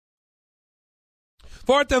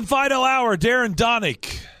Fourth and final hour, Darren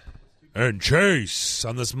Donick and Chase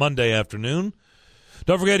on this Monday afternoon.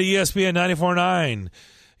 Don't forget ESPN 94.9.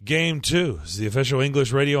 Game 2 is the official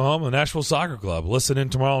English radio home of the Nashville Soccer Club. Listen in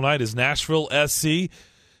tomorrow night as Nashville SC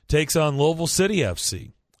takes on Louisville City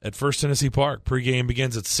FC at First Tennessee Park. Pregame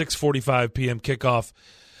begins at 6:45 p.m. Kickoff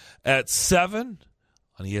at 7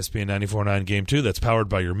 on ESPN 94.9 Game 2. That's powered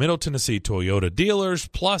by your Middle Tennessee Toyota dealers.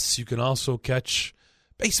 Plus, you can also catch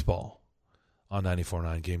baseball on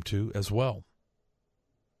 94.9 Game 2 as well,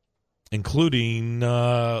 including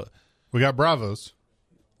we got Bravos.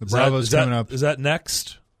 The Bravos coming up. Is that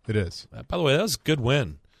next? It is. By the way, that was a good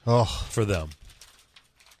win for them.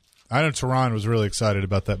 I know Tehran was really excited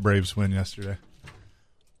about that Braves win yesterday.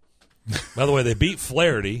 By the way, they beat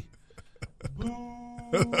Flaherty.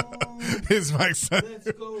 His Mike's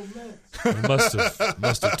Let's go, Mets. He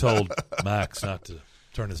must have told Max not to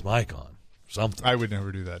turn his mic on or something. I would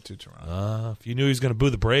never do that to Tehran. If you knew he was going to boo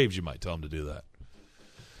the Braves, you might tell him to do that.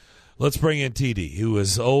 Let's bring in TD, who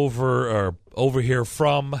is over here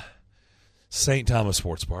from St. Thomas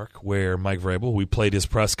Sports Park, where Mike Vrabel, we played his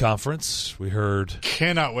press conference. We heard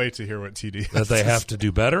cannot wait to hear what TD that they have to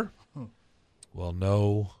do better. Well,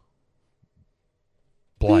 no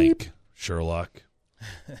blank, Sherlock.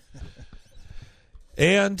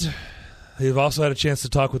 And they've also had a chance to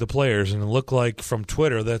talk with the players, and it looked like from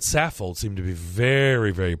Twitter that Saffold seemed to be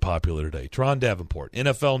very, very popular today. Teron Davenport,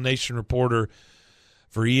 NFL Nation reporter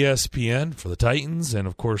for ESPN, for the Titans, and,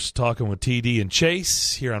 of course, talking with TD and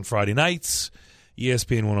Chase here on Friday nights,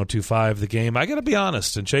 ESPN 102.5 The Game. I got to be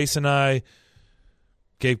honest, and Chase and I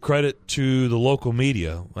gave credit to the local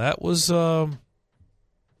media. That was a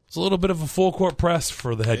little bit of a full-court press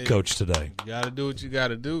for the head coach today. You got to do what you got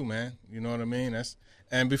to do, man. You know what I mean?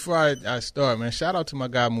 And before I start, man, shout out to my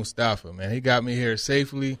guy Mustafa, man. He got me here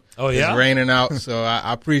safely. Oh, yeah? It's raining out, so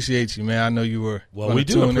I appreciate you, man. I know you were. Well, we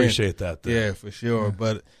do appreciate that. Then. Yeah, for sure. Yeah.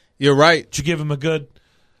 But you're right. Did you give him a good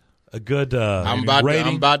rating? I'm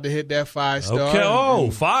about to hit that 5-star. Okay. Oh,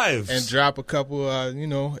 5s. And drop a couple,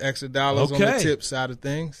 extra dollars on the tip side of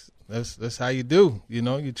things. That's how you do. You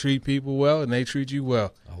know, you treat people well, and they treat you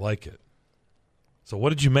well. I like it. So what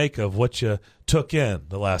did you make of what you took in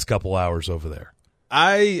the last couple hours over there?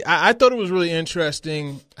 I thought it was really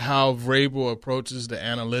interesting how Vrabel approaches the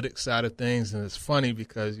analytics side of things, and it's funny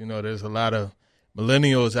because, there's a lot of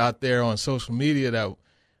millennials out there on social media that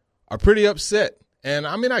are pretty upset. And,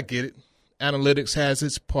 I get it. Analytics has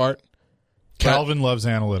its part. Calvin loves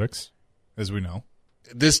analytics, as we know.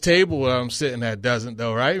 This table I'm sitting at doesn't,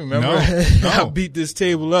 though, right? Remember? No. I beat this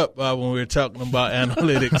table up when we were talking about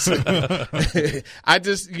analytics. I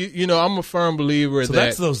just, I'm a firm believer so that.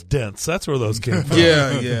 That's those dents. That's where those came from.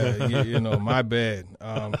 Yeah, my bad.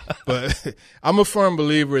 But I'm a firm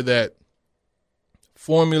believer that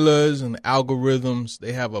formulas and algorithms,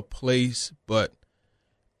 they have a place, but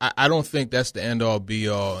I don't think that's the end-all,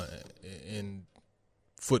 be-all in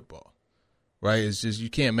football. Right, it's just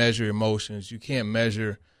you can't measure emotions, you can't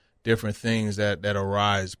measure different things that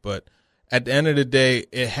arise. But at the end of the day,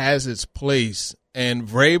 it has its place. And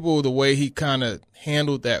Vrabel, the way he kind of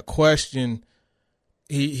handled that question,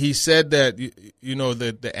 he said that the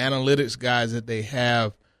analytics guys that they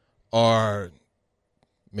have are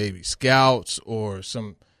maybe scouts or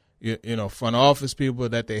some front office people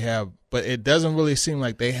that they have, but it doesn't really seem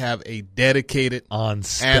like they have a dedicated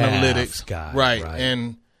on-staff analytics guy, right.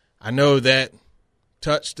 And I know that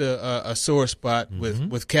touched a sore spot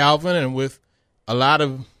with Calvin and with a lot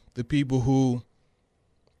of the people who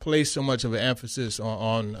place so much of an emphasis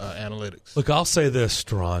on analytics. Look, I'll say this,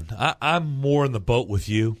 Teron. I'm more in the boat with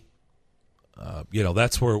you.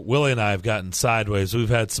 That's where Willie and I have gotten sideways. We've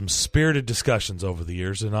had some spirited discussions over the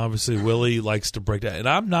years, and obviously Willie likes to break down. And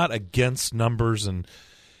I'm not against numbers and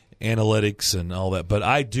analytics and all that, but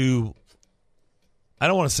I don't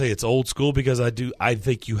want to say it's old school because I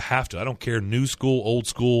think you have to. I don't care new school, old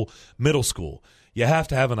school, middle school. You have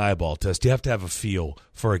to have an eyeball test. You have to have a feel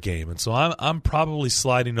for a game. And so I'm probably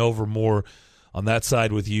sliding over more on that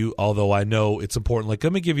side with you, although I know it's important. Like,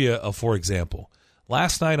 let me give you for example.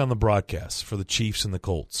 Last night on the broadcast for the Chiefs and the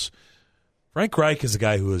Colts, Frank Reich is a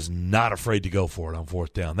guy who is not afraid to go for it on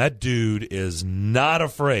fourth down. That dude is not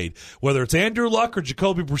afraid. Whether it's Andrew Luck or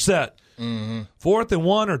Jacoby Brissett, 4th and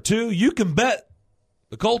 1 or 2, you can bet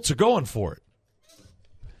the Colts are going for it.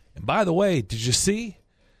 And by the way, did you see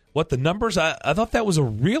what the numbers? I thought that was a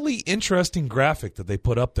really interesting graphic that they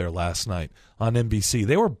put up there last night on NBC.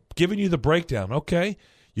 They were giving you the breakdown. Okay,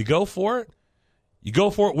 you go for it. You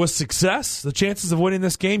go for it with success, the chances of winning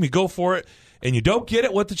this game. You go for it, and you don't get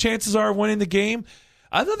it, what the chances are of winning the game.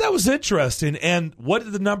 I thought that was interesting. And what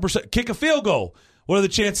did the numbers say? Kick a field goal. What are the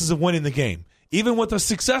chances of winning the game? even with a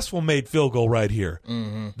successful made field goal right here,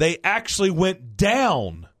 they actually went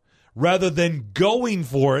down rather than going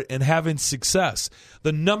for it and having success.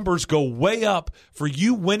 The numbers go way up for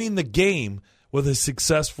you winning the game with a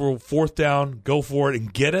successful fourth down, go for it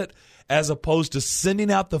and get it, as opposed to sending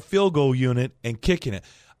out the field goal unit and kicking it.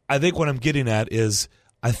 I think what I'm getting at is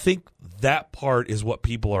I think that part is what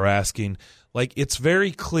people are asking. Like, it's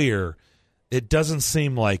very clear. It doesn't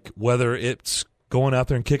seem like whether it's going out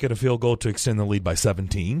there and kicking a field goal to extend the lead by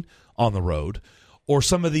 17 on the road, or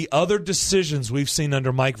some of the other decisions we've seen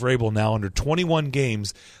under Mike Vrabel now under 21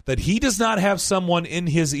 games, that he does not have someone in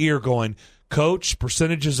his ear going, Coach,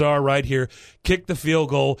 percentages are right here, kick the field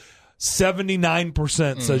goal.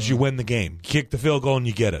 79% says you win the game. Kick the field goal and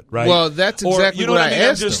you get it, right? Well, that's exactly what I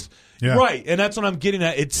asked him. Yeah. Right, and that's what I'm getting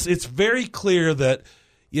at. It's very clear that,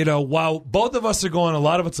 while both of us are going, a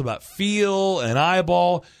lot of it's about feel and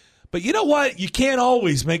eyeball. But you know what? You can't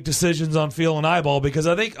always make decisions on feel and eyeball, because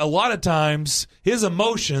I think a lot of times his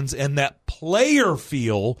emotions and that player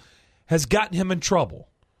feel has gotten him in trouble.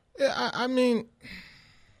 Yeah, I mean,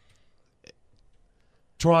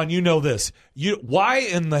 Teron, you know this. Why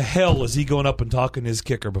in the hell is he going up and talking to his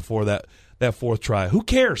kicker before that fourth try? Who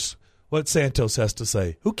cares what Santos has to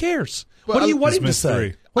say? Who cares? Well, what do you want him to missed say?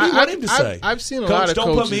 three. What do you want him to say? I've seen a Coach, lot of don't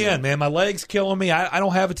coaches. put me in, man. My leg's killing me. I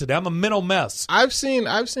don't have it today. I'm a mental mess. I've seen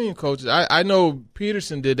coaches. I know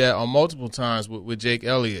Peterson did that on multiple times with Jake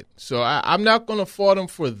Elliott. So I'm not going to fault him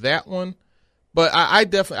for that one. But I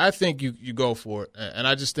definitely think you go for it. And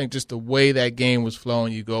I just think just the way that game was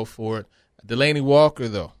flowing, you go for it. Delaney Walker,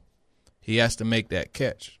 though, he has to make that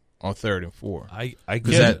catch on 3rd and 4. I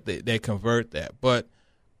get it. They convert that. But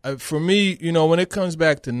for me, when it comes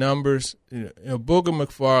back to numbers, Booger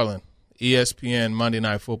McFarland, ESPN Monday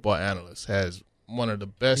Night Football analyst, has one of the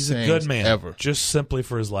best He's a sayings good man ever. Just simply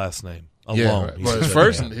for his last name alone. Yeah, right. He's Well, a his good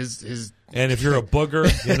first, man. his And if you're a booger,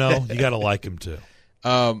 you got to like him too.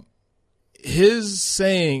 His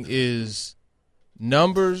saying is,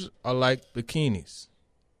 numbers are like bikinis.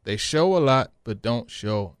 They show a lot, but don't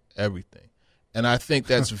show everything. And I think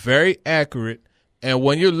that's very accurate. And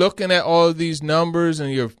when you're looking at all of these numbers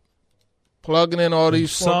and you're plugging in all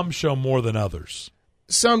these Some show more than others.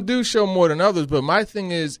 Some do show more than others, but my thing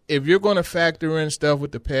is, if you're going to factor in stuff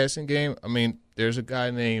with the passing game, I mean, there's a guy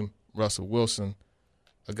named Russell Wilson,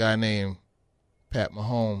 a guy named Pat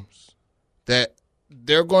Mahomes, that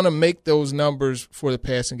they're going to make those numbers for the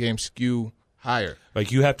passing game skew higher.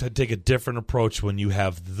 Like, you have to take a different approach when you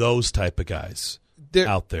have those type of guys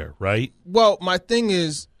out there, right? Well, my thing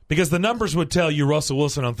is, because the numbers would tell you Russell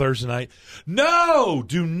Wilson on Thursday night, no,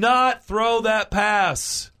 do not throw that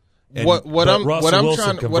pass. And, what I'm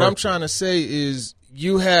Wilson trying to say is,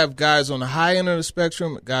 you have guys on the high end of the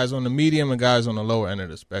spectrum, guys on the medium, and guys on the lower end of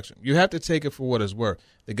the spectrum. You have to take it for what it's worth.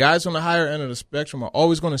 The guys on the higher end of the spectrum are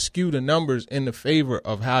always going to skew the numbers in the favor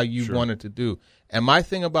of how you want it to do. And my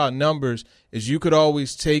thing about numbers is, you could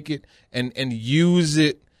always take it and use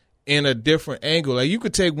it in a different angle. Like, you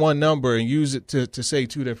could take one number and use it to say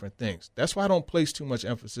two different things. That's why I don't place too much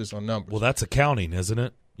emphasis on numbers. Well, that's accounting, isn't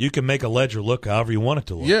it? You can make a ledger look however you want it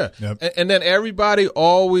to look. Yeah. Yep. And then everybody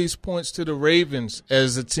always points to the Ravens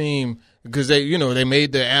as a team because they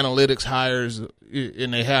made the analytics hires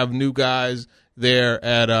and they have new guys there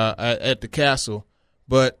at the Castle.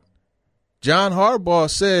 But John Harbaugh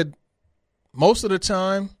said most of the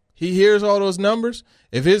time he hears all those numbers.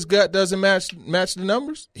 If his gut doesn't match the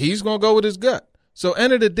numbers, he's going to go with his gut. So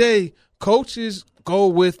end of the day, coaches go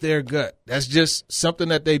with their gut. That's just something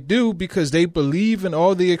that they do because they believe in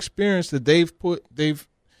all the experience that they've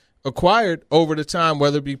acquired over the time,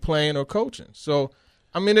 whether it be playing or coaching. So,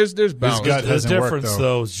 I mean, there's balance. gut The hasn't worked, difference, though.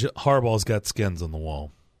 though, is Harbaugh's got skins on the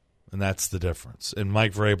wall, and that's the difference. And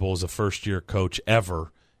Mike Vrabel is a first-year coach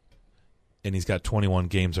ever, and he's got 21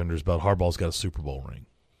 games under his belt. Harbaugh's got a Super Bowl ring,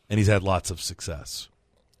 and he's had lots of success.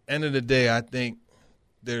 End of the day, I think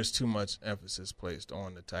there's too much emphasis placed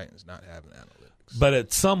on the Titans not having analytics. But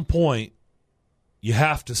at some point, you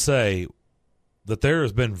have to say that there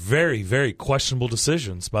has been very, very questionable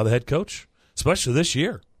decisions by the head coach, especially this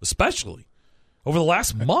year, especially over the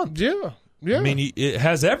last month. Yeah. I mean, it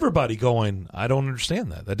has everybody going, I don't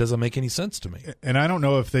understand that. That doesn't make any sense to me. And I don't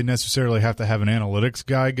know if they necessarily have to have an analytics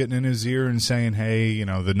guy getting in his ear and saying, hey,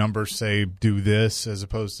 the numbers say do this as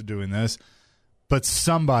opposed to doing this. But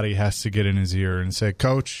somebody has to get in his ear and say,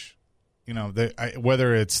 Coach,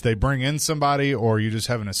 whether it's they bring in somebody or you just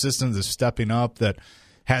have an assistant that's stepping up that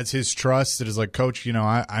has his trust, that is like, Coach,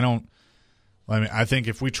 I think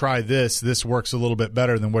if we try this works a little bit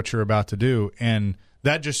better than what you're about to do. And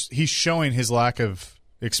that he's showing his lack of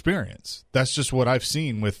experience. That's just what I've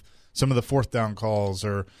seen with some of the fourth down calls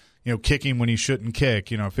or kicking when he shouldn't kick,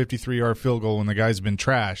 53-yard field goal when the guy's been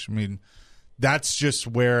trash. I mean, that's just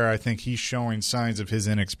where I think he's showing signs of his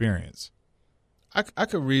inexperience. I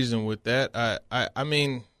could reason with that. I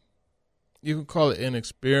mean, you could call it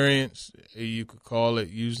inexperience. You could call it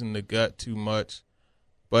using the gut too much.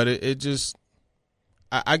 But it just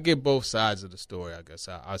 – I get both sides of the story, I guess.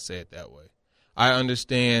 I'll say it that way. I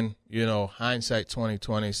understand, hindsight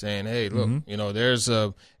 2020 saying, hey, look, there's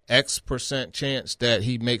a X% chance that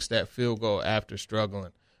he makes that field goal after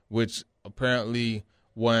struggling, which apparently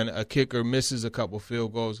when a kicker misses a couple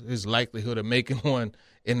field goals, his likelihood of making one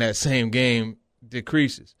in that same game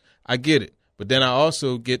decreases. I get it. But then I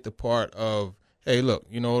also get the part of, hey, look,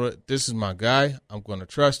 this is my guy. I'm going to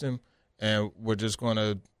trust him, and we're just going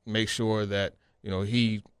to make sure that,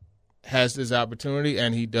 he has this opportunity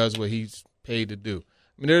and he does what he's paid to do.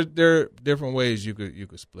 I mean, there are different ways you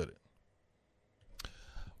could split it.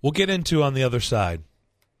 We'll get into on the other side.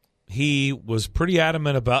 He was pretty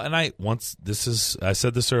adamant about, and I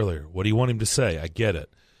said this earlier. What do you want him to say? I get it.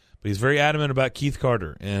 But he's very adamant about Keith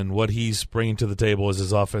Carter and what he's bringing to the table as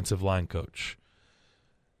his offensive line coach.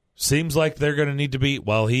 Seems like they're going to need to be,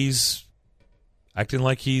 while he's acting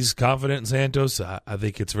like he's confident in Santos, I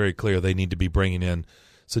think it's very clear they need to be bringing in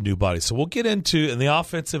some new bodies. So we'll get into the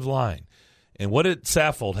offensive line and what did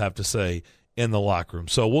Saffold have to say in the locker room.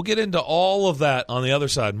 So we'll get into all of that on the other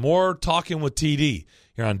side. More talking with TD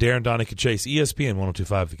here on Darren Donick and Chase, ESPN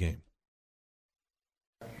 102.5 The Game.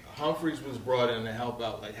 Humphreys was brought in to help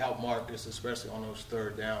out, help Marcus, especially on those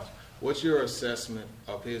third downs. What's your assessment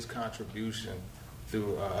of his contribution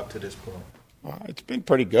through up to this point? It's been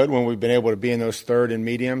pretty good when we've been able to be in those third and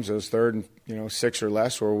mediums, those third and 6 or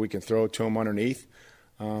less, where we can throw it to him underneath.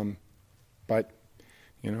 But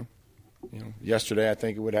yesterday I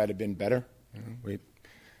think it would have been better.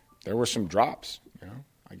 There were some drops.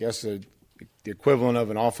 I guess the equivalent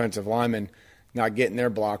of an offensive lineman not getting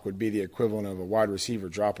their block would be the equivalent of a wide receiver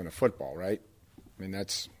dropping a football, right? I mean,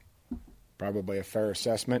 that's probably a fair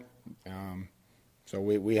assessment. So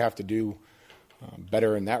we have to do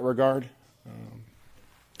better in that regard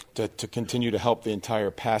to continue to help the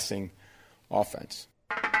entire passing offense.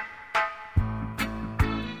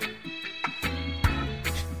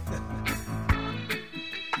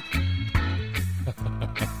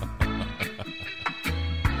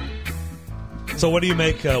 So what do you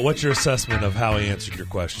make, what's your assessment of how he answered your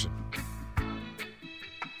question?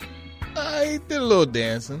 I did a little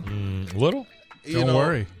dancing. Little? Don't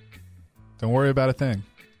worry. Don't worry about a thing.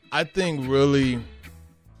 I think really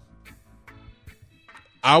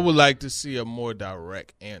I would like to see a more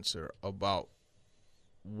direct answer about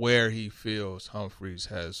where he feels Humphreys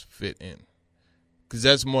has fit in. Because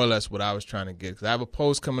that's more or less what I was trying to get. Because I have a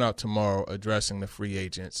post coming out tomorrow addressing the free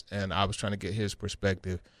agents, and I was trying to get his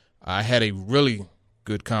perspective. I had a really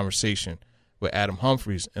good conversation with Adam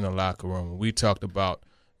Humphreys in the locker room. We talked about,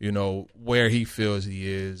 where he feels he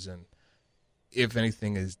is and if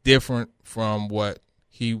anything is different from what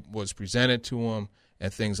he was presented to him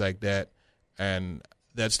and things like that. And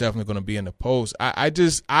that's definitely going to be in the post.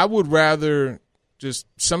 I would rather just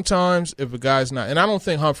sometimes if a guy's not – and I don't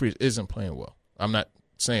think Humphreys isn't playing well. I'm not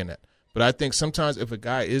saying that. But I think sometimes if a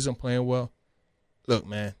guy isn't playing well, look,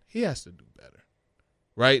 man, he has to do better.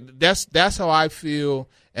 Right? That's how I feel,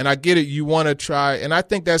 and I get it. You want to try, and I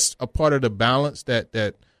think that's a part of the balance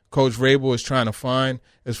that Coach Vrabel is trying to find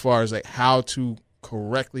as far as how to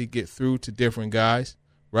correctly get through to different guys,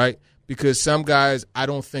 right? Because some guys, I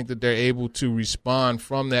don't think that they're able to respond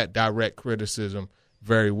from that direct criticism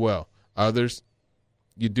very well. Others,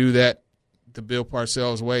 you do that the Bill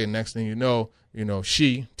Parcells way, and next thing you know,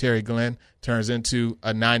 Terry Glenn turns into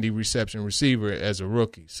a 90-reception receiver as a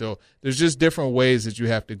rookie. So there's just different ways that you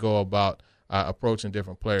have to go about approaching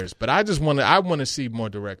different players. But I want to see more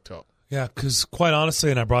direct talk. Yeah, because quite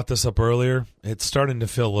honestly, and I brought this up earlier, it's starting to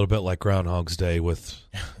feel a little bit like Groundhog's Day with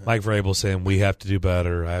Mike Vrabel saying, we have to do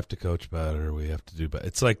better, I have to coach better, we have to do better.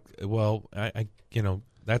 It's like, well,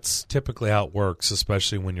 that's typically how it works,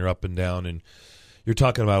 especially when you're up and down and you're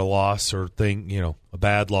talking about a loss or a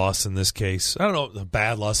bad loss in this case. I don't know, a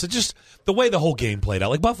bad loss. It's just the way the whole game played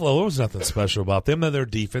out. Like Buffalo, there was nothing special about them. And their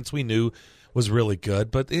defense we knew was really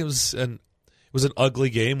good, but it was an ugly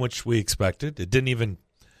game, which we expected. It didn't even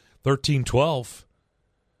 13-12.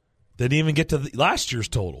 Didn't even get to last year's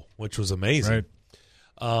total, which was amazing.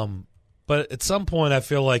 Right. But at some point, I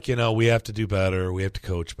feel like, we have to do better. We have to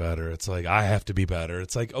coach better. It's like, I have to be better.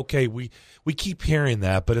 It's like, okay, we keep hearing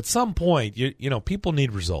that. But at some point, people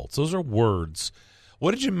need results. Those are words.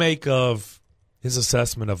 What did you make of his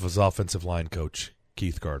assessment of his offensive line coach,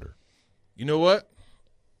 Keith Carter? You know what?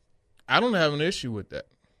 I don't have an issue with that.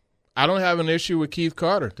 I don't have an issue with Keith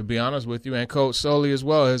Carter, to be honest with you, and Coach Sully as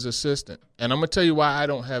well, his assistant. And I'm going to tell you why I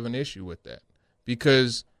don't have an issue with that.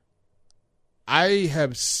 Because I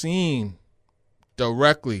have seen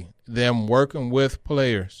directly them working with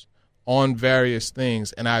players on various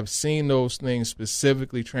things, and I've seen those things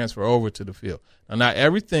specifically transfer over to the field. Now, not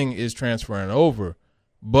everything is transferring over,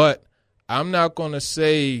 but I'm not going to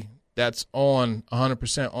say that's on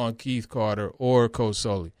 100% on Keith Carter or Coach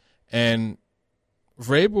Sully. And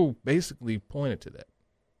Vrabel basically pointed to that.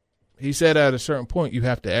 He said at a certain point you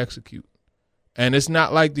have to execute. And it's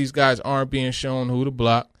not like these guys aren't being shown who to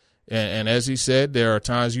block. And as he said, there are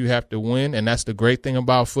times you have to win, and that's the great thing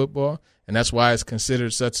about football. And that's why it's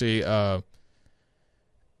considered such I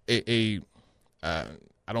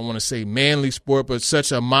don't want to say manly sport, but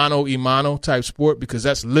such a mano-a-mano type sport, because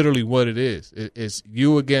that's literally what it is. It's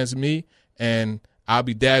you against me, and I'll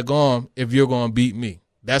be daggone if you're going to beat me.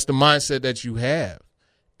 That's the mindset that you have.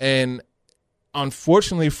 And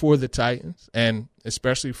unfortunately for the Titans, and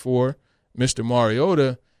especially for Mr.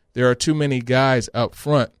 Mariota, there are too many guys up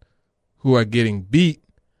front who are getting beat,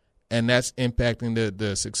 and that's impacting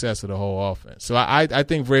the success of the whole offense. So I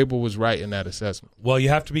think Vrabel was right in that assessment. Well, you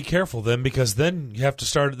have to be careful then, because then you have to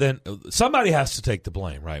start. Then somebody has to take the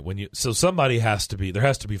blame, right? Somebody has to be. There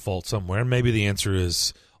has to be fault somewhere, and maybe the answer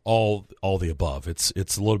is all the above. It's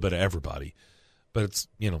a little bit of everybody, but it's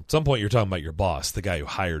at some point you're talking about your boss, the guy who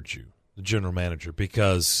hired you, the general manager,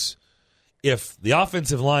 because if the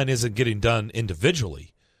offensive line isn't getting done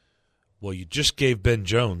individually, well, you just gave Ben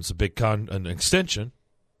Jones a big an extension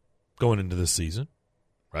going into this season,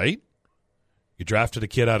 right? You drafted a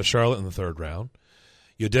kid out of Charlotte in the 3rd round.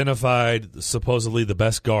 You identified supposedly the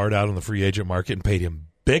best guard out on the free agent market and paid him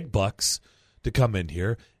big bucks to come in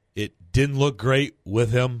here. It didn't look great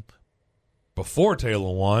with him before Taylor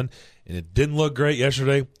Lewan, and it didn't look great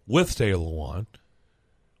yesterday with Taylor Lewan.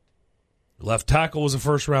 Your left tackle was a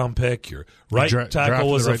 1st-round pick. Your right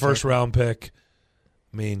tackle was a 1st-round pick.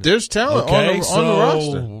 I mean, there's talent on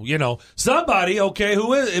the roster. Somebody,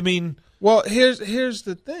 who is? I mean, well, here's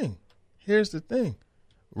the thing.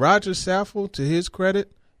 Roger Saffold, to his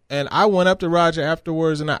credit, and I went up to Roger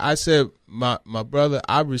afterwards and I said, my brother,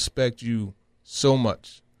 I respect you so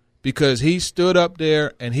much, because he stood up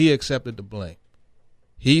there and he accepted the blame.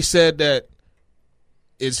 He said that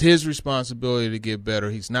it's his responsibility to get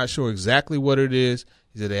better. He's not sure exactly what it is.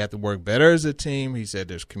 He said they have to work better as a team. He said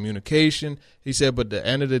there's communication. He said, but at the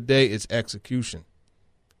end of the day, it's execution.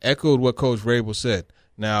 Echoed what Coach Vrabel said.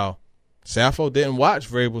 Now, Saffold didn't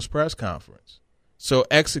watch Vrabel's press conference. So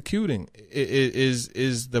executing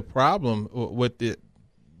is the problem with the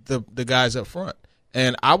guys up front.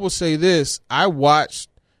 And I will say this. I watched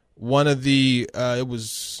one of it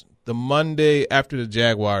was the Monday after the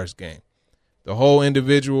Jaguars game. The whole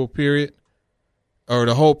individual period. Or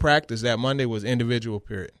the whole practice that Monday was individual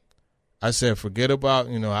period. I said, forget about,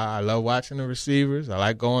 I love watching the receivers. I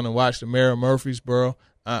like going to watch the mayor of Murfreesboro.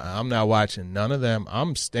 I'm not watching none of them.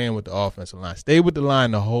 I'm staying with the offensive line. Stay with the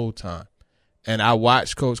line the whole time. And I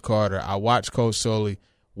watched Coach Carter. I watched Coach Sully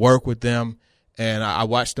work with them. And I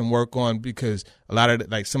watched them work on, because a lot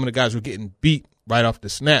of some of the guys were getting beat right off the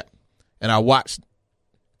snap. And I watched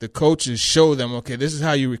the coaches show them, okay, this is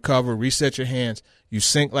how you recover, reset your hands. You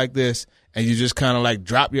sink like this. And you just kind of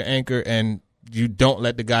drop your anchor and you don't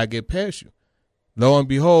let the guy get past you. Lo and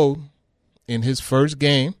behold, in his first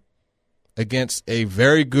game against a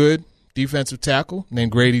very good defensive tackle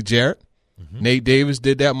named Grady Jarrett, Nate Davis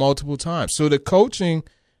did that multiple times. So the coaching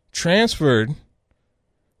transferred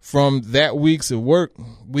from that week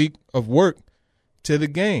of work to the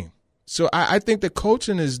game. So I think the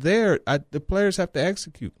coaching is there. The players have to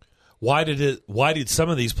execute. Why did some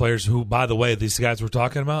of these players, who, by the way, these guys we're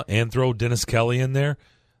talking about, and throw Dennis Kelly in there,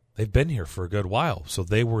 they've been here for a good while. So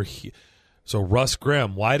they were so Russ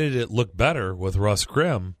Grimm, why did it look better with Russ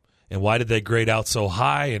Grimm, and why did they grade out so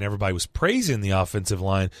high and everybody was praising the offensive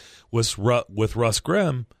line with Russ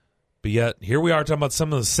Grimm, but yet here we are talking about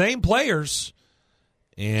some of the same players,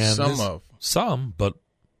 and but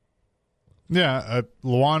yeah,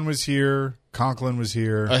 Lewan was here. Conklin was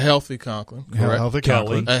here. A healthy Conklin, correct? Healthy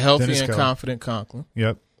Conklin. A healthy Dennis and Kelly. confident Conklin.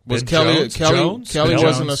 Yep. Was Ben Kelly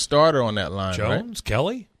wasn't a starter on that line, right?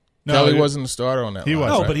 Kelly? No, Kelly wasn't a starter on that line.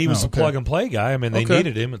 wasn't. No, but he was a okay. plug-and-play guy. I mean, they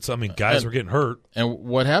needed him. Guys were getting hurt. And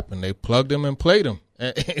what happened? They plugged him and played him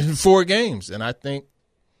in 4 games. And I think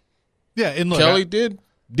and look, Kelly did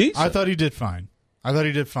decent. I thought he did fine.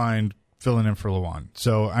 Filling in for Lewan.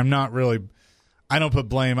 So I'm not really – I don't put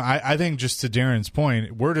blame. I think, just to Darren's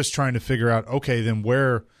point, we're just trying to figure out, okay, then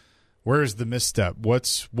where is the misstep?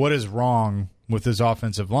 What is wrong with this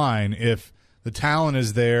offensive line? If the talent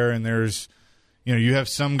is there and there's, you have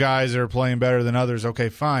some guys that are playing better than others. Okay,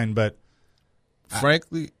 fine, but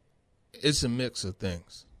frankly, it's a mix of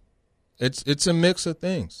things. It's a mix of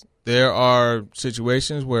things. There are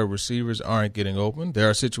situations where receivers aren't getting open. There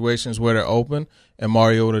are situations where they're open and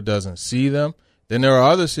Mariota doesn't see them. Then there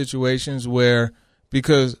are other situations where,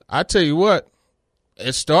 because I tell you what,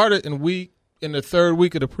 it started in the third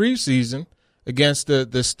week of the preseason against the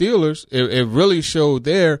Steelers. It really showed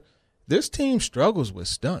there. This team struggles with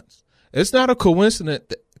stunts. It's not a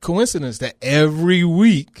coincidence that every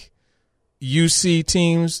week you see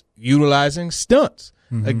teams utilizing stunts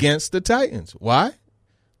against the Titans. Why?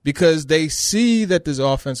 Because they see that this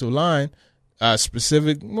offensive line, I'm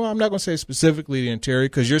not going to say specifically the interior,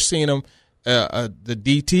 because you're seeing them, the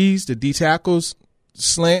DTs, the D tackles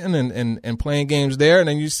slanting and playing games there, and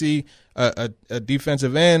then you see a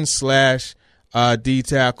defensive end / D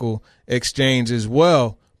tackle exchange as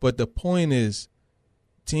well. But the point is,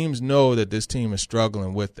 teams know that this team is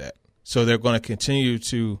struggling with that, so they're going to continue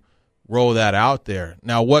to roll that out there.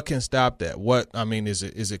 Now, what can stop that?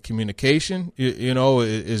 Is it communication?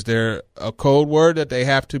 Is there a code word that they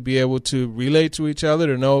have to be able to relay to each other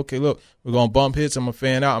to know, okay, look, we're going to bump hits, I'm going to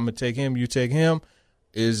fan out, I'm going to take him, you take him?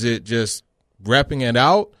 Is it just repping it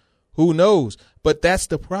out? Who knows? But that's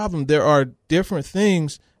the problem. There are different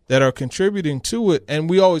things that are contributing to it, and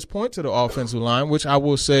we always point to the offensive line, which I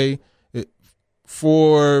will say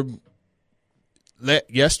for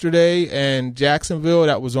yesterday and Jacksonville,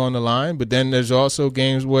 that was on the line. But then there's also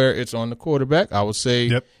games where it's on the quarterback. I would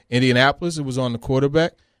say Indianapolis, it was on the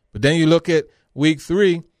quarterback. But then you look at week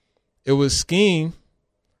 3, it was scheme,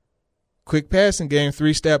 quick passing game,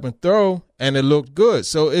 3-step and throw, and it looked good.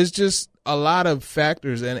 So it's just a lot of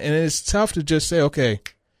factors, and it's tough to just say, okay,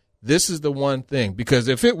 this is the one thing. Because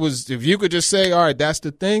if you could just say, all right, that's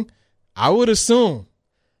the thing, I would assume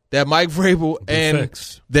that Mike Vrabel and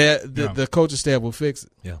the coaching staff will fix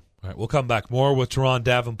it. Yeah. All right, we'll come back more with Teron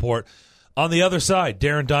Davenport. On the other side,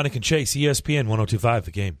 Darren Donick and Chase, ESPN 102.5,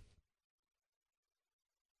 The Game.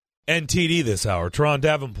 NTD this hour, Teron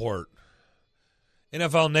Davenport,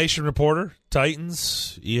 NFL Nation reporter,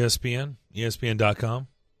 Titans, ESPN, ESPN.com.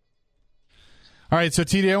 All right, so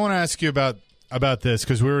TD, I want to ask you about this,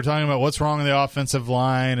 because we were talking about what's wrong in the offensive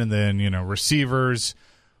line and then, receivers.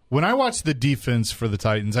 When I watch the defense for the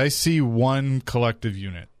Titans, I see one collective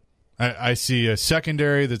unit. I see a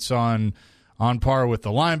secondary that's on par with the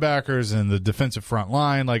linebackers and the defensive front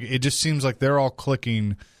line. Like, it just seems like they're all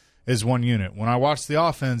clicking as one unit. When I watch the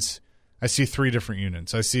offense, I see 3 different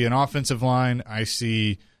units. I see an offensive line, I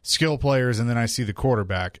see skill players, and then I see the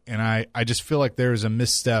quarterback. And I just feel like there's a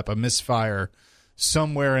misstep, a misfire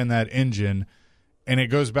somewhere in that engine. And it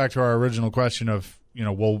goes back to our original question of,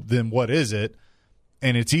 well, then what is it?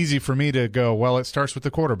 And it's easy for me to go, well, it starts with the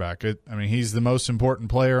quarterback. He's the most important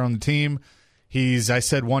player on the team. I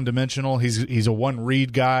said one-dimensional. He's a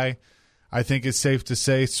one-read guy, I think it's safe to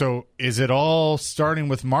say. So is it all starting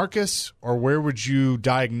with Marcus, or where would you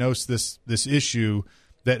diagnose this issue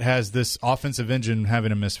that has this offensive engine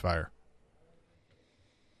having a misfire?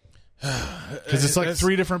 Because it's like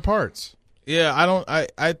 3 different parts. Yeah,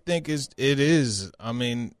 I think it is.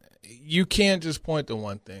 You can't just point to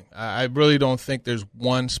one thing. I really don't think there's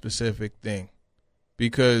one specific thing,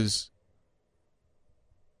 because,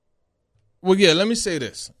 well, yeah, let me say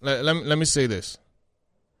this. Let me say this.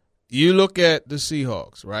 You look at the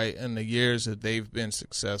Seahawks, right, and the years that they've been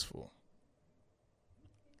successful.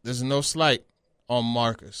 There's no slight on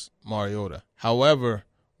Marcus Mariota. However,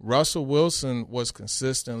 Russell Wilson was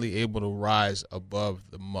consistently able to rise above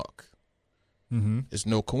the muck. Mm-hmm. It's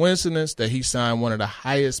no coincidence that he signed one of the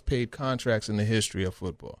highest paid contracts in the history of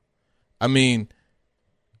football.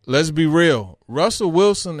 Let's be real. Russell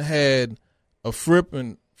Wilson had a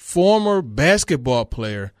frippin' former basketball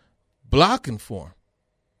player blocking for him,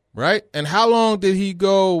 right? And how long did he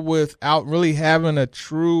go without really having a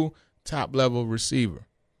true top-level receiver?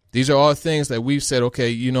 These are all things that we've said,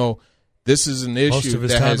 okay, this is an issue. Most of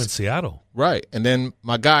his time in Seattle. Right. And then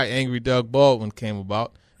my guy, Angry Doug Baldwin, came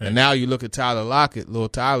about. And now you look at Tyler Lockett, little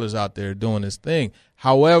Tyler's out there doing his thing.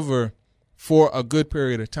 However, for a good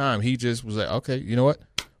period of time, he just was like, okay, you know what?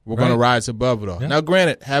 We're going to rise above it all. Yeah. Now,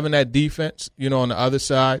 granted, having that defense, on the other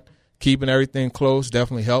side, keeping everything close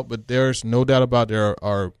definitely helped. But there's no doubt about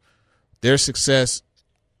their success.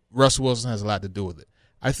 Russell Wilson has a lot to do with it.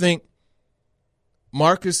 I think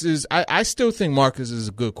Marcus is – I still think Marcus is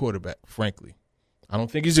a good quarterback, frankly. I don't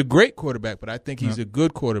think he's a great quarterback, but I think he's a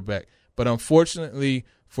good quarterback. But unfortunately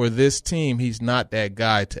 – for this team, he's not that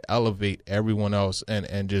guy to elevate everyone else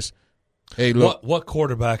and just, hey, look. What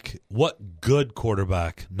good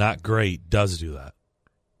quarterback, not great, does do that?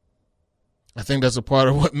 I think that's a part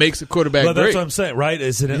of what makes a quarterback But great. that's what I'm saying, right?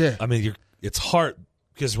 Isn't it? Yeah. I mean, it's hard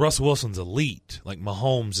because Russell Wilson's elite. Like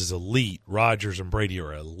Mahomes is elite. Rodgers and Brady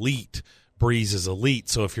are elite. Breeze is elite.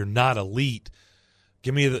 So if you're not elite,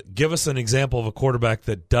 give us an example of a quarterback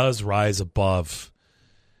that does rise above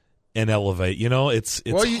and elevate. You know, it's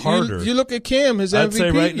harder. You look at Cam, his I'd MVP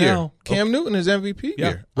say right year. now, Cam Newton, his MVP yeah,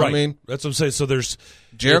 year. right. I mean, that's what I'm saying. So there's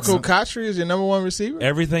Jericho Cotchery is your number one receiver.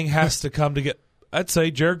 everything has to come to get. I'd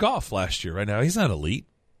say Jared Goff last year. Right now, he's not elite.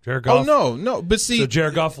 Jared Goff. Oh no, but see, So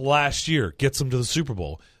Jared Goff last year gets him to the Super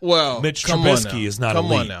Bowl. well, Mitch come Trubisky on now. is not Come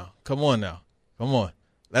elite. Come on now.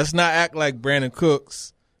 Let's not act like Brandon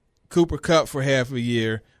Cooks, Cooper Kupp for half a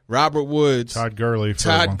year, Robert Woods, Todd Gurley.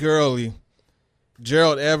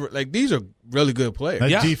 Gerald Everett. Like these are really good players. That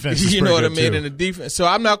Yeah. defense is You know what I pretty mean? good, In too. the defense. So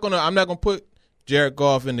I'm not gonna put Jared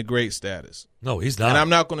Goff in the great status. No, he's not. And I'm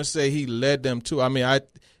not gonna say he led them to. I mean,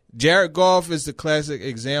 Jared Goff is the classic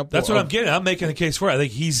example. That's what of- I'm getting. I'm making a case for it. I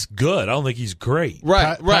think he's good. I don't think he's great.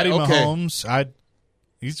 Right, right, Patty okay. Mahomes,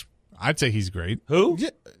 I'd say he's great. Who? Yeah,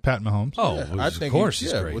 Pat Mahomes. Oh, Yeah, of I think course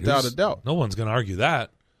he's- he's yeah, great. without a doubt. No one's going to argue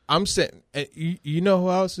that. I'm saying, and you know who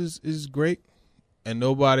else is great, and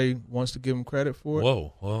nobody wants to give him credit for it.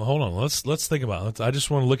 Whoa. Well, hold on. Let's think about it. I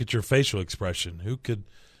just want to look at your facial expression. Who could?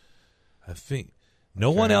 I think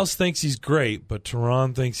no one else thinks he's great, but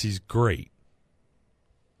Teron thinks he's great.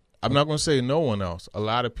 I'm not going to say no one else. A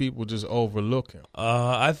lot of people just overlook him.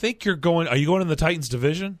 I think you're going. Are you going in the Titans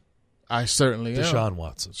division? I certainly am. Deshaun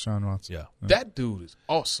Watson. Sean Watson. Yeah. That dude is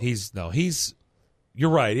awesome. He's. You're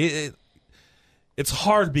right. It's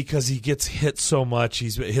hard because he gets hit so much.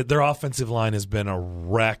 Their offensive line has been a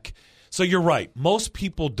wreck. So you're right. Most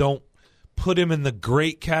people don't put him in the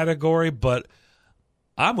great category, but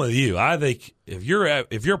I'm with you. I think if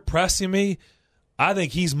you're pressing me, I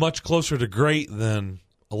think he's much closer to great than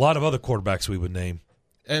a lot of other quarterbacks we would name.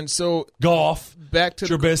 And so Goff, back to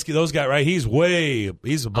Trubisky, those guys, right? He's I'm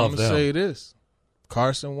above gonna them. say this: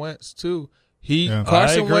 Carson Wentz too. Yeah.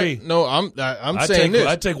 Carson I agree. Wentz. No, I'm saying this.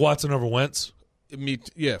 I'd take Watson over Wentz.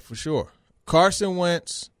 Yeah, for sure. Carson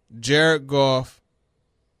Wentz, Jared Goff,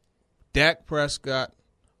 Dak Prescott,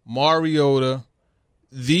 Mariota.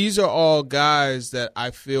 These are all guys that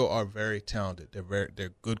I feel are very talented.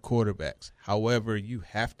 They're good quarterbacks. However, you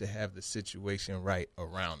have to have the situation right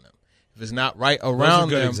around them. If it's not right Those are around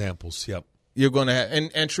good them, examples. Yep. you're going to have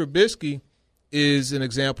and Trubisky is an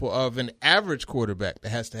example of an average quarterback that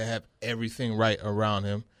has to have everything right around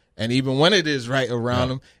him. And even when it is right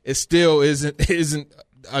around him, it still isn't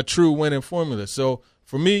a true winning formula. So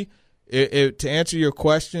for me, to answer your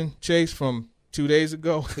question, Chase, from 2 days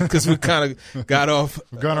ago, because we kind of got off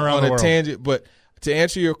gone around on the a world. tangent, but to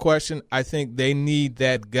answer your question, I think they need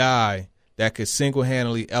that guy that could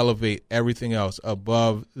single-handedly elevate everything else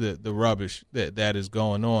above the rubbish that is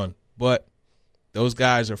going on. But those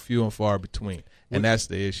guys are few and far between, and that's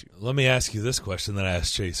the issue. Let me ask you this question that I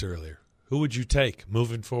asked Chase earlier. Who would you take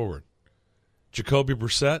moving forward? Jacoby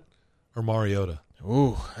Brissett or Mariota?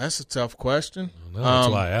 Ooh, that's a tough question. No, that's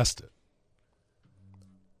why I asked it.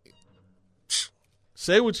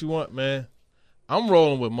 Say what you want, man. I'm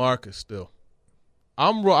rolling with Marcus still.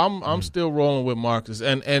 I'm still rolling with Marcus,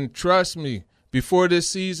 and trust me, before this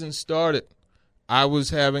season started, I was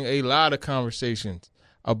having a lot of conversations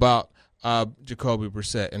about Jacoby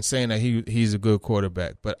Brissett and saying that he's a good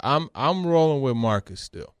quarterback. But I'm rolling with Marcus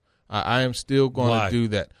still. I am still going to do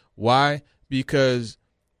that. Why? Because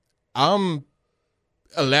I'm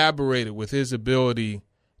elaborated with his ability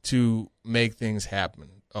to make things happen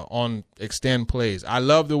on extend plays. I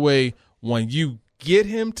love the way when you get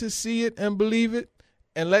him to see it and believe it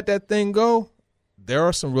and let that thing go, there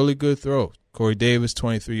are some really good throws. Corey Davis,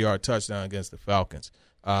 23-yard touchdown against the Falcons.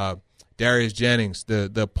 Darius Jennings,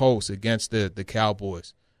 the post against the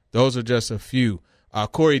Cowboys. Those are just a few.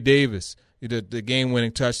 Corey Davis, the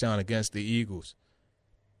game-winning touchdown against the Eagles.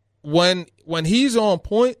 When he's on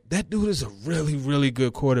point, that dude is a really, really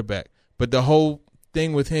good quarterback. But the whole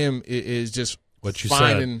thing with him is just What you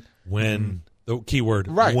finding said, when, the key word,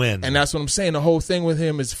 right. when. And that's what I'm saying. The whole thing with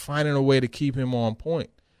him is finding a way to keep him on point.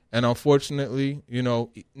 And unfortunately,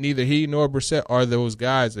 neither he nor Brissett are those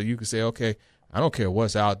guys that you can say, okay, I don't care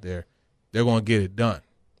what's out there. They're going to get it done.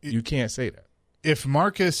 You can't say that. If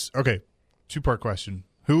Marcus, okay, two-part question.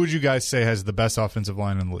 Who would you guys say has the best offensive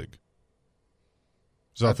line in the league?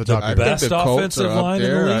 Just off the top of your head. Best the Colts offensive are up line in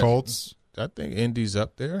the there. league? Colts. I think Indy's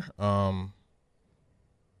up there.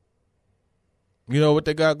 You know what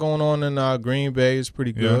they got going on in Green Bay is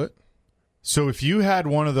pretty good. So if you had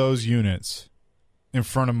one of those units in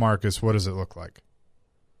front of Marcus, what does it look like?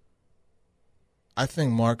 I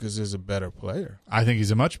think Marcus is a better player. I think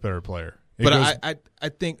he's a much better player. But I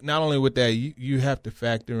think not only with that, you have to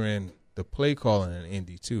factor in the play calling in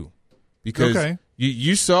Indy too, because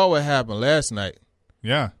you saw what happened last night.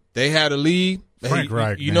 Yeah, they had a lead. Frank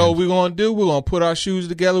Reich, you know what we're going to do? We're going to put our shoes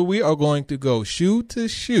together. We are going to go shoe to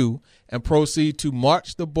shoe and proceed to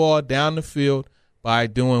march the ball down the field by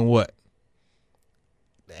doing what?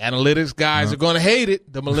 The analytics guys are going to hate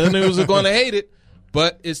it. The millennials are going to hate it.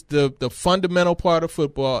 But it's the fundamental part of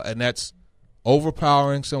football, and that's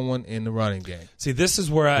overpowering someone in the running game. See, this is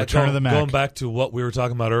where going back to what we were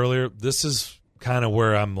talking about earlier, this is kind of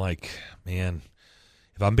where I'm like, man,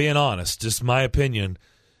 if I'm being honest, just my opinion,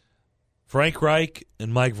 Frank Reich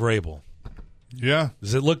and Mike Vrabel. Yeah.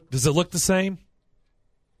 Does it look the same?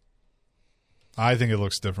 I think it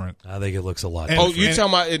looks different. I think it looks a lot different. You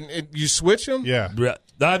talking about you switch them? Yeah.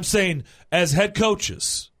 I'm saying as head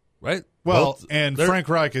coaches, right? Well, Frank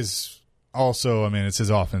Reich is also, I mean, it's his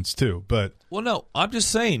offense too. But well, no, I'm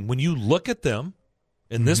just saying when you look at them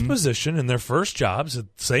in this position in their first jobs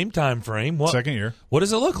at the same time frame, second year, what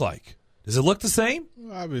does it look like? Does it look the same?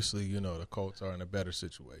 Well, obviously, the Colts are in a better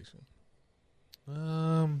situation.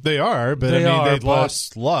 They are, but they've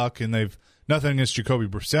lost luck, and they've nothing against Jacoby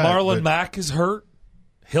Brissett. Marlon Mack is hurt.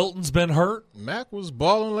 Hilton's been hurt. Mack was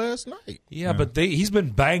balling last night. Yeah, but he's been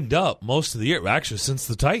banged up most of the year. Actually, since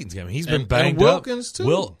the Titans game, he's been banged and Wilkins up.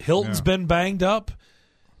 Too. Hilton's been banged up.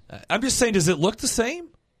 I'm just saying, does it look the same?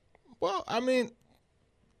 Well, I mean,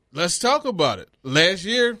 let's talk about it. Last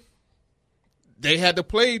year, they had to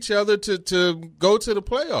play each other to go to the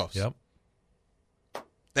playoffs. Yep.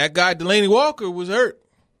 That guy, Delaney Walker, was hurt.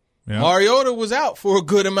 Yep. Mariota was out for a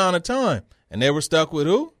good amount of time. And they were stuck with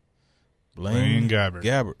who? Blaine Gabbert.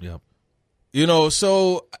 Yep.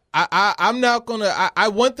 So I'm not going to –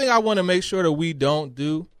 one thing I want to make sure that we don't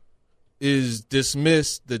do is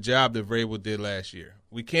dismiss the job that Vrabel did last year.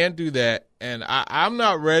 We can't do that. And I'm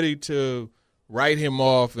not ready to write him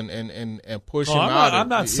off and push him out. I'm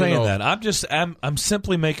not saying that. I'm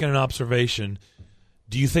simply making an observation.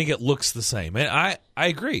 Do you think it looks the same? And I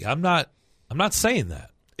agree. I'm not saying that.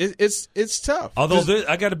 It's tough. Although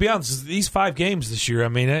I got to be honest, these 5 games this year, I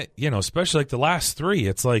mean, especially like the last 3,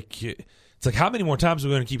 it's like how many more times are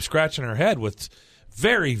we going to keep scratching our head with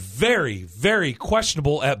very, very, very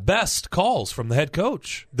questionable at best calls from the head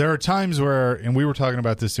coach? There are times where, and we were talking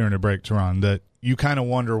about this during the break, Teron, that you kind of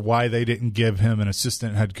wonder why they didn't give him an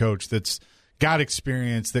assistant head coach that's got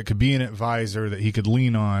experience, that could be an advisor that he could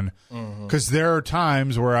lean on. Because there are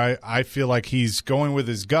times where I feel like he's going with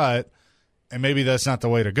his gut, and maybe that's not the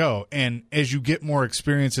way to go. And as you get more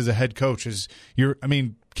experience as a head coach,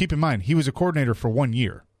 keep in mind, he was a coordinator for 1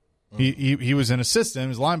 year. He was an assistant, he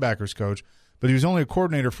was linebackers coach, but he was only a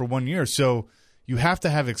coordinator for 1 year. So you have to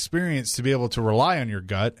have experience to be able to rely on your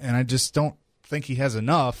gut, and I just don't think he has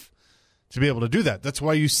enough to be able to do that. That's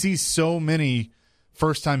why you see so many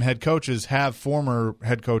first-time head coaches have former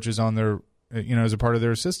head coaches on their, as a part of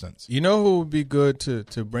their assistants. You know who would be good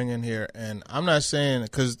to bring in here? And I'm not saying,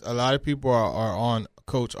 because a lot of people are on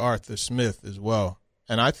Coach Arthur Smith as well.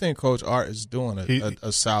 And I think Coach Art is doing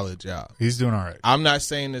a solid job. He's doing all right. I'm not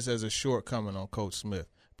saying this as a shortcoming on Coach Smith.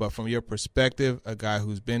 But from your perspective, a guy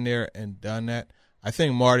who's been there and done that, I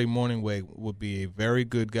think Marty Mornhinweg would be a very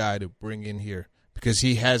good guy to bring in here because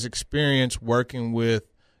he has experience working with,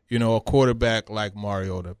 a quarterback like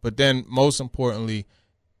Mariota. But then most importantly,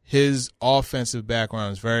 his offensive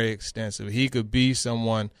background is very extensive. He could be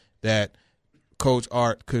someone that Coach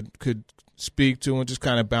Art could speak to and just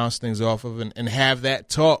kind of bounce things off of and have that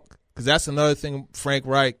talk. Because that's another thing Frank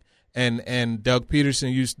Reich and Doug Peterson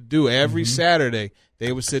used to do. Every Saturday,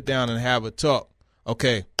 they would sit down and have a talk.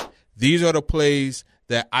 Okay, these are the plays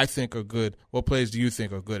that I think are good. What plays do you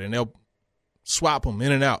think are good? And they'll swap them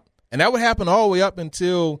in and out. And that would happen all the way up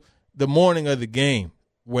until the morning of the game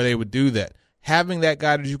where they would do that. Having that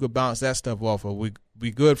guy that you could bounce that stuff off of would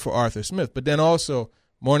be good for Arthur Smith. But then also,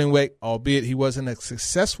 Mornhinweg, albeit he wasn't a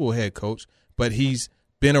successful head coach, but he's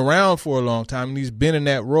been around for a long time and he's been in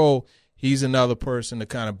that role. He's another person to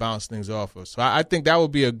kind of bounce things off of. So I think that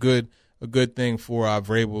would be a good thing for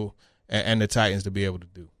Vrabel and the Titans to be able to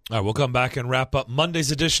do. All right, we'll come back and wrap up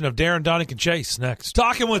Monday's edition of Darren, Donick, and Chase next.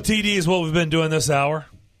 Talking with TD is what we've been doing this hour.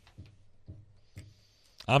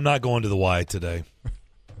 I'm not going to the Y today.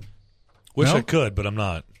 Wish I could, but I'm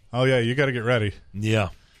not. Oh yeah, you got to get ready. Yeah,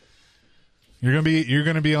 you're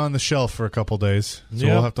gonna be on the shelf for a couple days, so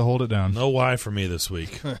we'll have to hold it down. No Y for me this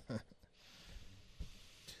week.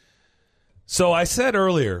 So I said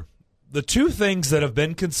earlier, the 2 things that have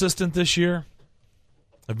been consistent this year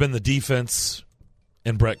have been the defense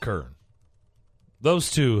and Brett Kern. Those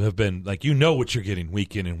 2 have been what you're getting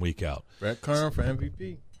week in and week out. Brett Kern for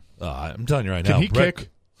MVP. I'm telling you right now. Can he kick?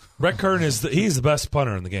 Brett Kern he's the best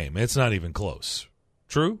punter in the game. It's not even close.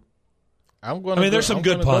 True? There's some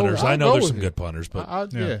good punters. I know there's some good punters,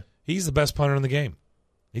 but he's the best punter in the game.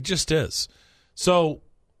 He just is. So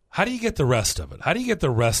how do you get the rest of it? How do you get the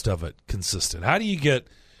rest of it consistent? How do you get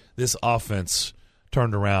this offense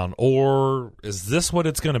turned around? Or is this what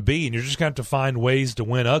it's going to be, and you're just going to have to find ways to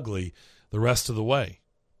win ugly the rest of the way?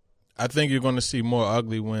 I think you're going to see more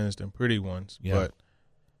ugly wins than pretty ones. Yeah. But,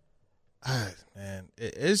 man,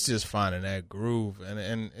 it's just finding that groove.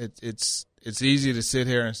 And it's easy to sit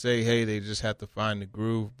here and say, hey, they just have to find the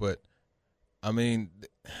groove. But,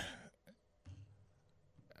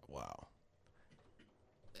 wow.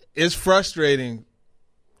 It's frustrating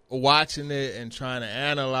watching it and trying to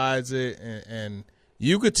analyze it, and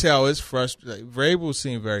you could tell it's frustrating. Vrabel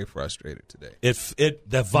seemed very frustrated today.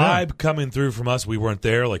 The vibe coming through from us, we weren't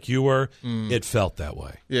there like you were. It felt that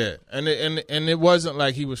way. Yeah, and it wasn't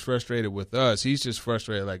like he was frustrated with us. He's just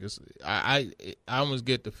frustrated. Like I almost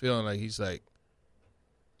get the feeling like he's like,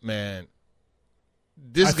 man,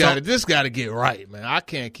 this got to get right, man. I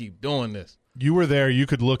can't keep doing this. You were there. You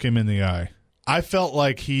could look him in the eye. I felt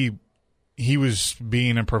like he was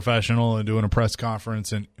being a professional and doing a press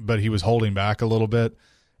conference, but he was holding back a little bit,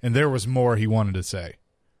 and there was more he wanted to say.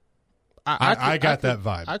 I got that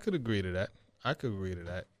vibe. I could agree to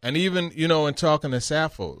that. And even, in talking to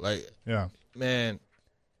Sappho, man,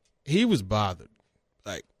 he was bothered,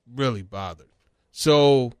 like really bothered.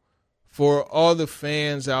 So for all the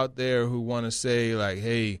fans out there who want to say like,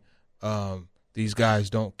 hey, these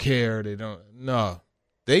guys don't care,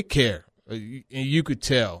 they care. And you could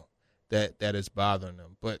tell that it's bothering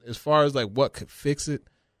them. But as far as like what could fix it,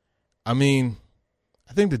 I think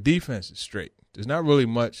the defense is straight. There's not really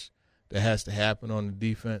much that has to happen on the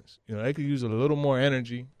defense. They could use a little more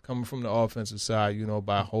energy coming from the offensive side,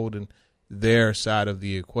 by holding their side of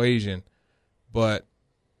the equation. But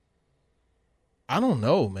I don't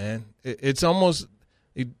know, man. It's almost,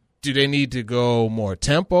 do they need to go more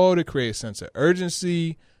tempo to create a sense of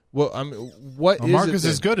urgency? Well, what is Marcus it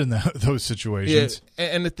is good in those situations. Yeah,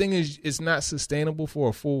 and the thing is, it's not sustainable for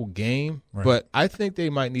a full game. Right. But I think they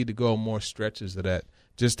might need to go more stretches of that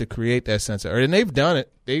just to create that sense of urgency. And they've done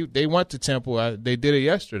it. They went to Temple. They did it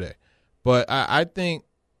yesterday. But I think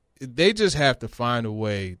they just have to find a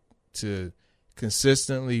way to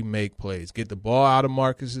consistently make plays, get the ball out of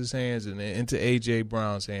Marcus's hands and into A.J.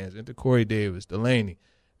 Brown's hands, into Corey Davis, Delaney.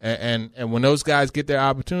 And when those guys get their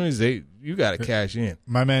opportunities, you got to cash in.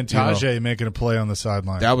 My man Tajay making a play on the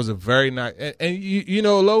sideline. That was a very nice. And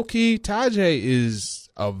low key, Tajay is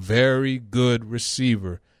a very good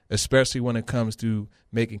receiver, especially when it comes to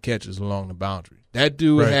making catches along the boundary. That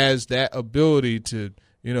dude has that ability to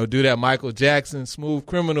do that Michael Jackson smooth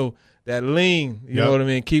criminal, that lean. You know what I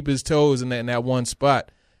mean? Keep his toes in that one spot.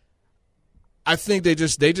 I think they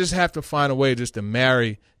just have to find a way just to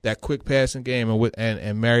marry that quick passing game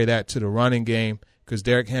and marry that to the running game, because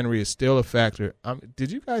Derrick Henry is still a factor.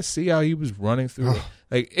 Did you guys see how he was running through it?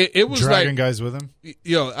 Like it was dragging guys with him.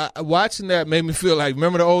 Watching that made me feel like,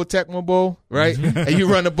 remember the old Tecmo Bowl, right? And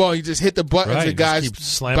you run the ball, you just hit the buttons, and guys keep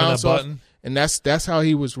slamming bounce that button. off, and that's how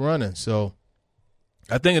he was running. So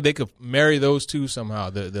I think if they could marry those two somehow,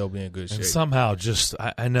 they'll be in good shape. And somehow,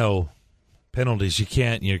 I know. Penalties,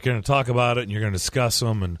 you're going to talk about it and you're going to discuss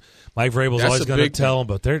them, and Mike Vrabel's always going to tell them,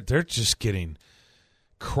 but they're just getting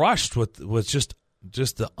crushed with just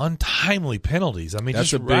the untimely penalties.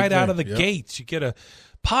 Just right out of the gates, you get a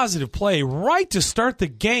positive play right to start the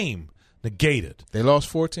game, negated. They lost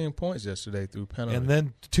 14 points yesterday through penalties, and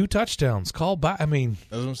then 2 touchdowns called back. That's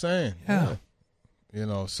what I'm saying. Yeah.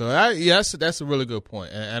 So that's a really good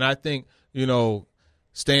point, and I think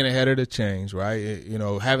staying ahead of the chains, right?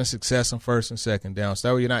 Having success on first and second down. So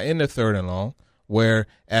that way you're not in the third and long, where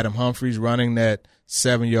Adam Humphries running that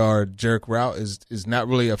 7-yard jerk route is not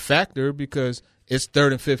really a factor because it's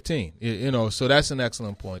 3rd and 15. So that's an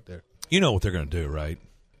excellent point there. You know what they're going to do, right?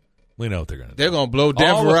 We know what they're going to do. They're going to blow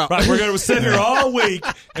Denver out. Right, we're going to sit here all week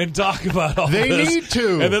and talk about all this. They need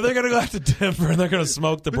to. And then they're going to go out to Denver and they're going to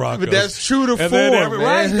smoke the Broncos. But that's true to form, man.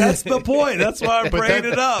 Right, that's the point. That's why I'm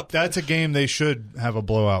bringing it up. That's a game they should have a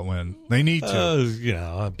blowout win. They need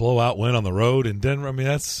to. A blowout win on the road in Denver.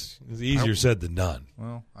 That's easier said than done.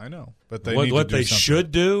 Well, I know. But they what they something.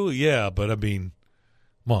 should do, yeah, but come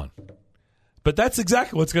on. But that's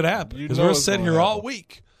exactly what's going to happen, because we're sitting here all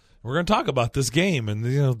week. We're going to talk about this game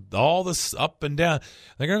and all this up and down.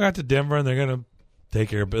 They're going to go to Denver and they're going to take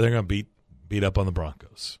care. They're going to beat up on the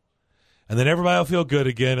Broncos, and then everybody will feel good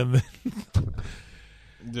again. And then,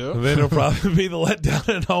 and then it'll probably be the letdown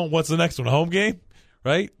at home. What's the next one? A home game,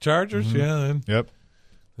 right? Chargers, Mm-hmm. yeah. Then yep.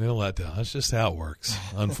 They'll let down. That's just how it works,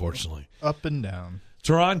 unfortunately. Up and down.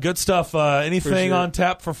 Teron, good stuff. Anything Appreciate on it.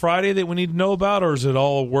 tap for Friday that we need to know about, or is it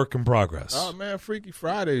all a work in progress? Oh man, Freaky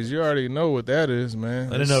Fridays. You already know what that is, man.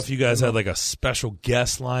 I didn't know if you guys had like a special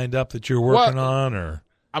guest lined up that you're working on, or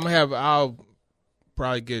I'll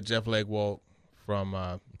probably get Jeff Legwalt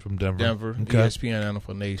from from Denver. Okay. ESPN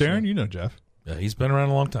NFL Nation. Darren, you know Jeff. Yeah, he's been around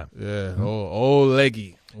a long time. Yeah, old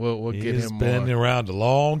leggy. We'll get He's him been on. around a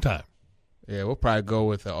long time. Yeah, we'll probably go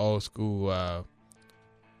with the old school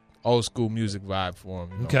music vibe for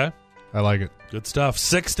him. Okay. I like it. Good stuff.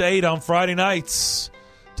 6 to 8 on Friday nights.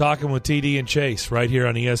 Talking with TD and Chase right here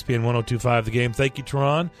on ESPN 102.5 The Game. Thank you,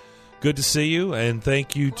 Teron. Good to see you. And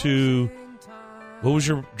thank you to, what was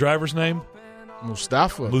your driver's name?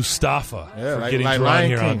 Mustafa. Mustafa. Yeah, for getting like Teron Lion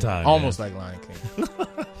here King. on time. Almost man. like Lion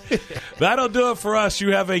King. That'll do it for us.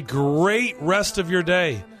 You have a great rest of your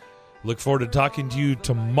day. Look forward to talking to you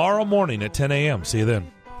tomorrow morning at 10 a.m. See you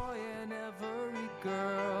then.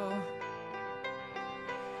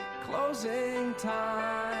 Closing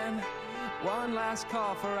time. One last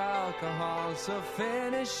call for alcohol. So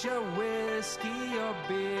finish your whiskey or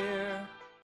beer.